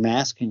stuff and you're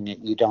masking it,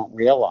 you don't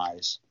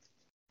realize,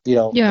 the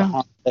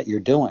harm that you're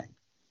doing,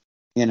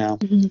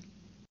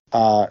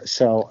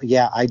 So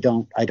yeah, I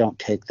don't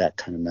take that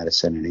kind of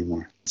medicine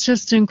anymore. It's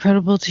just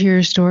incredible to hear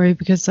your story,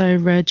 because I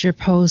read your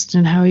post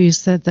and how you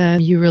said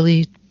that you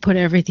really put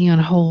everything on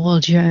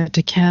hold. You had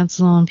to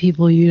cancel on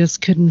people. You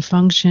just couldn't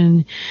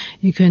function.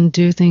 You couldn't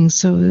do things.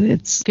 So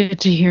it's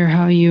good to hear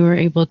how you were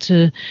able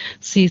to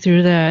see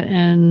through that.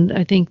 And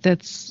I think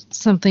that's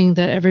something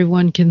that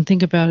everyone can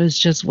think about, is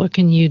just what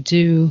can you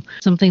do?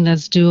 Something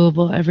that's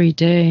doable every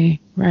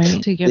day,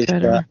 right? To get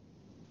better.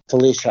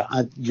 Felicia,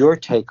 your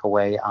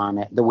takeaway on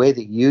it, the way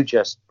that you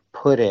just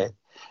put it,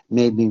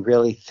 made me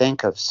really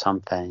think of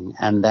something.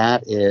 And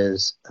that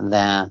is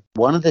that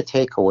one of the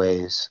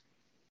takeaways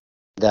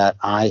that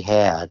I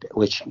had,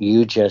 which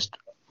you just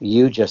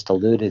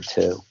alluded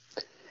to,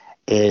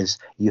 is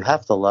you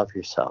have to love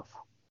yourself,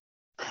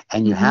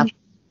 and you have to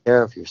take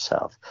care of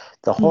yourself.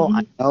 The whole,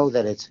 I know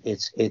that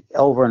it's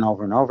over and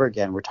over and over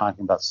again. We're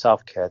talking about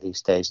self-care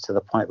these days, to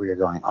the point where you're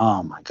going,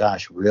 oh my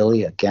gosh,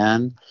 really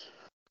again?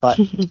 But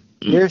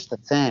here's the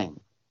thing.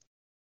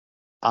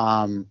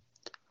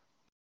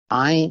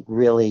 I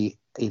really,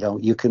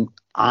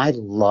 I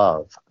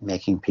love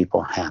making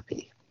people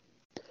happy.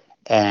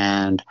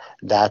 And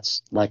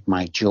that's like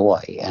my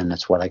joy, and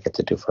that's what I get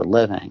to do for a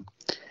living.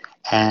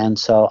 And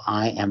so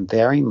I am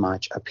very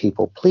much a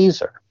people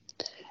pleaser,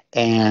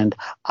 and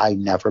I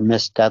never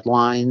miss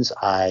deadlines.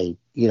 I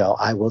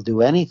will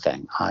do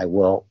anything. I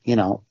will,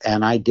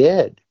 and I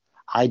did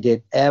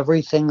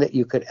everything that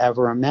you could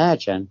ever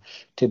imagine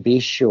to be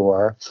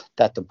sure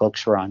that the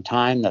books are on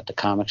time, that the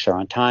comics are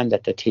on time,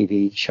 that the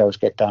TV shows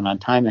get done on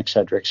time, et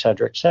cetera, et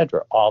cetera, et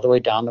cetera, all the way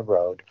down the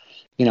road,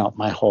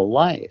 my whole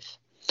life.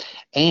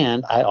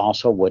 And I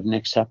also wouldn't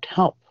accept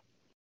help.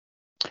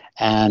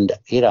 And,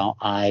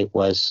 I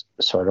was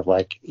sort of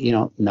like,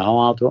 no,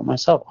 I'll do it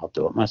myself.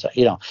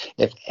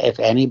 If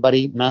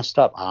anybody messed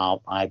up,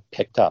 I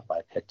picked up.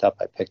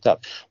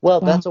 Well,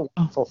 that's a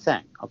wonderful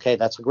thing. Okay.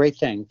 That's a great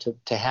thing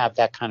to have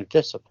that kind of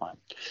discipline.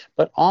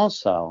 But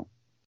also,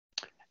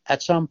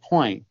 at some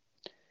point,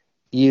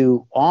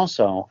 you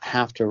also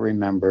have to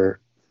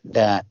remember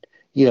that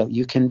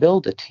you can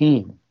build a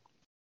team,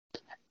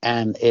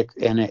 and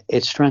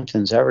it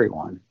strengthens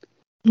everyone.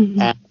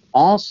 Mm-hmm. And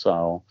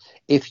also,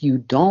 if you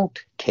don't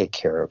take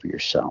care of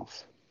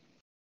yourself,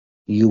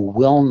 you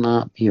will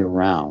not be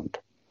around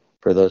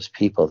for those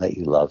people that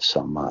you love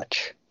so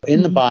much.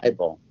 In the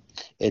Bible,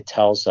 it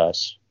tells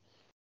us,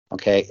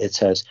 okay, it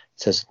says,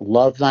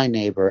 love thy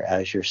neighbor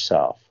as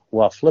yourself.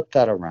 Well, flip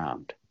that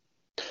around.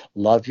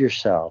 Love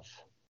yourself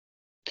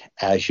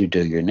as you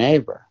do your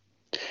neighbor.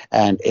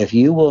 And if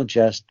you will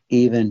just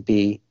even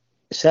be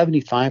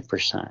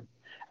 75%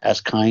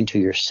 as kind to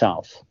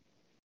yourself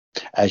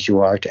as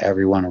you are to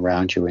everyone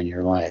around you in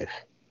your life,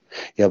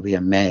 you'll be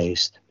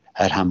amazed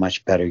at how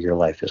much better your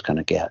life is going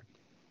to get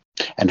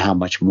and how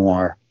much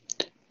more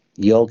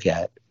you'll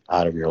get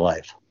out of your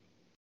life.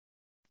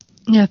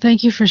 Yeah,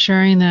 thank you for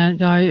sharing that,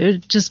 Guy.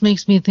 It just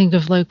makes me think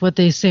of like what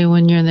they say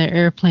when you're in the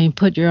airplane,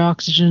 put your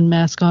oxygen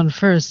mask on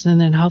first and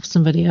then help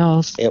somebody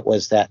else. It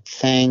was the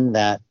thing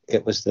that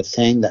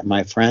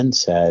my friend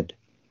said,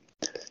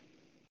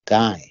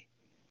 Guy,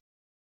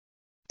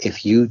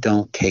 if you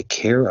don't take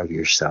care of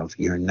yourself,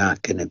 you're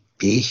not going to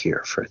be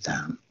here for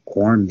them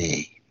or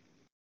me.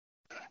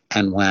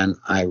 And when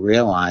I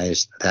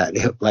realized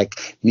that,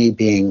 like me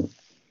being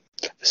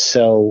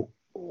so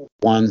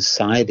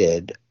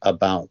one-sided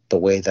about the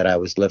way that I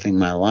was living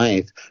my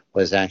life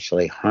was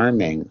actually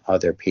harming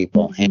other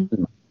people and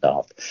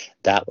myself,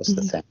 that was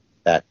the thing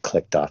that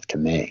clicked off to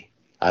me.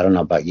 I don't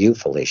know about you,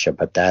 Felicia,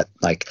 but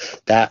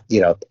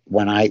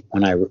when I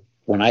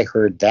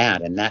heard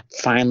that and that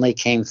finally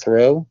came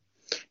through,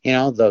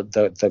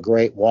 the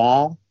Great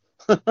Wall,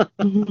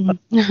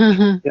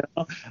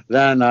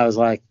 then I was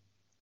like,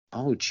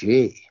 oh,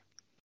 gee,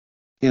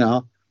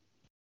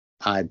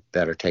 I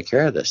better take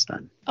care of this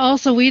then.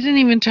 Also, we didn't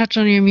even touch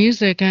on your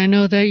music. I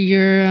know that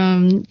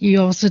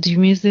you also do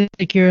music.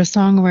 You're a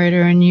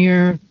songwriter, and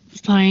you're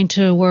planning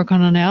to work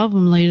on an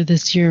album later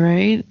this year,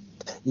 right?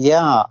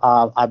 Yeah,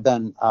 I've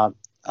been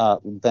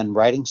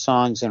writing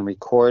songs and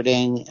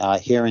recording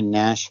here in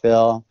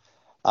Nashville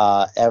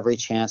every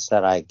chance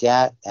that I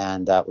get,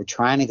 and we're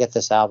trying to get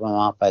this album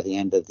out by the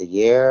end of the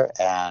year.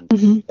 And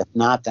if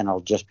not, then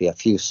it'll just be a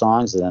few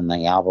songs, and then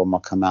the album will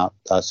come out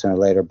sooner or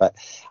later. But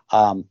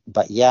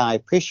yeah, I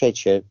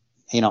appreciate you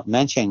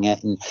mentioning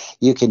it. And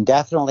you can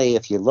definitely,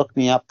 if you look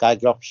me up, Guy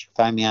Gilchrist,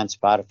 find me on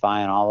Spotify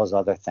and all those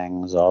other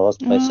things, all those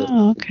places.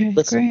 Oh, okay,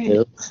 listen great.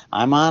 To.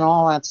 I'm on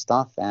all that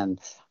stuff,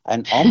 and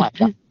oh my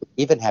God, we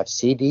even have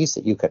CDs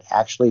that you could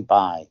actually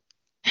buy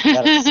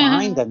that are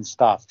signed and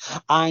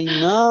stuff. I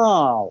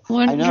know.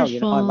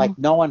 Wonderful. And like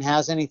no one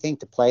has anything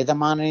to play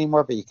them on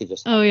anymore, but you could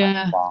just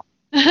hang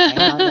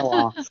on the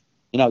wall.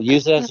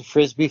 Use it as a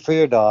frisbee for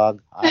your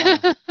dog.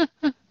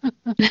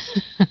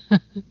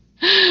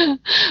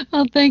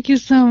 Well, thank you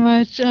so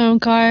much,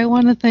 Guy. I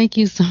want to thank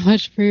you so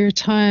much for your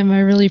time.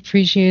 I really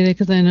appreciate it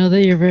because I know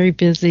that you're very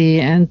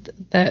busy, and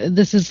that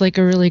this is like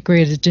a really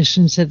great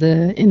addition to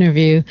the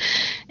interview.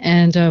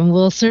 And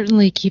we'll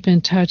certainly keep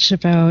in touch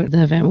about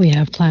the event we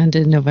have planned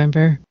in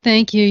November.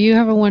 Thank you. You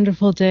have a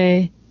wonderful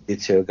day. You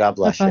too. God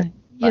bless you. Bye.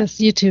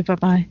 Yes, you too.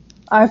 Bye-bye.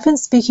 I've been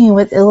speaking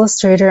with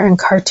illustrator and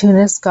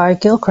cartoonist Guy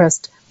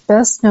Gilchrist,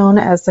 best known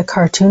as the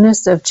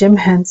cartoonist of Jim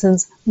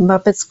Henson's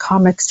Muppets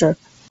comic strip.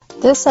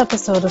 This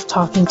episode of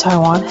Talking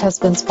Taiwan has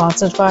been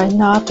sponsored by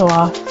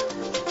NATWA,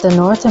 the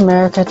North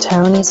America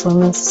Taiwanese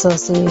Women's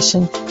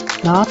Association.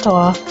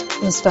 NATWA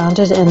was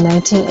founded in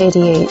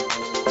 1988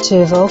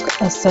 to evoke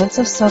a sense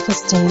of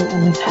self-esteem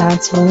and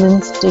enhance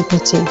women's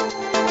dignity,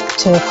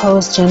 to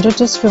oppose gender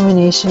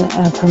discrimination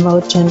and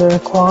promote gender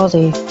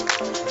equality,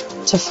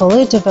 to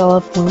fully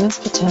develop women's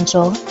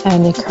potential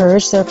and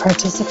encourage their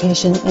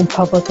participation in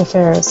public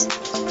affairs,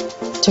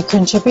 to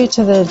contribute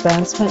to the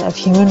advancement of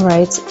human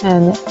rights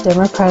and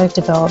democratic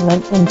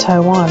development in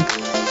Taiwan,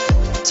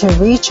 to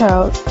reach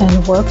out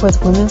and work with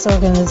women's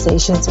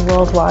organizations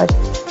worldwide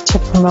to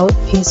promote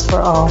peace for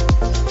all.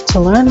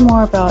 To learn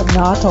more about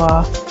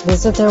NATWA,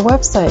 visit their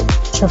website,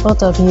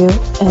 www.natwa.com.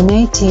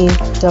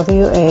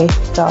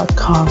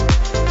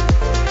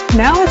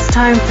 Now it's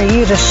time for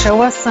you to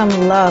show us some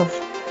love.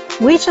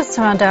 We just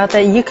found out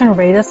that you can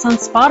rate us on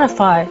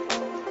Spotify.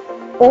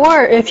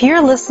 Or if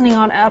you're listening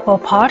on Apple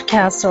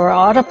Podcasts or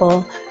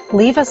Audible,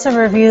 leave us a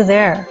review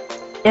there.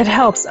 It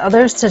helps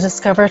others to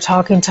discover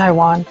Talking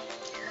Taiwan.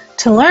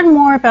 To learn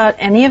more about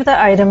any of the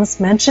items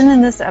mentioned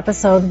in this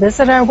episode,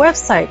 visit our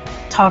website,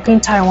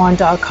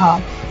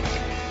 talkingtaiwan.com.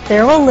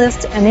 There we'll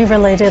list any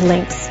related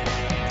links.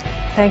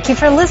 Thank you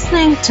for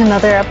listening to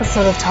another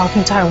episode of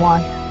Talking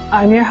Taiwan.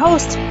 I'm your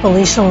host,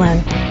 Felicia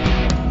Lin.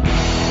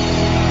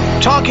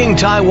 Talking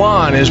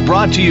Taiwan is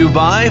brought to you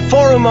by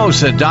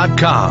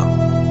Forumosa.com.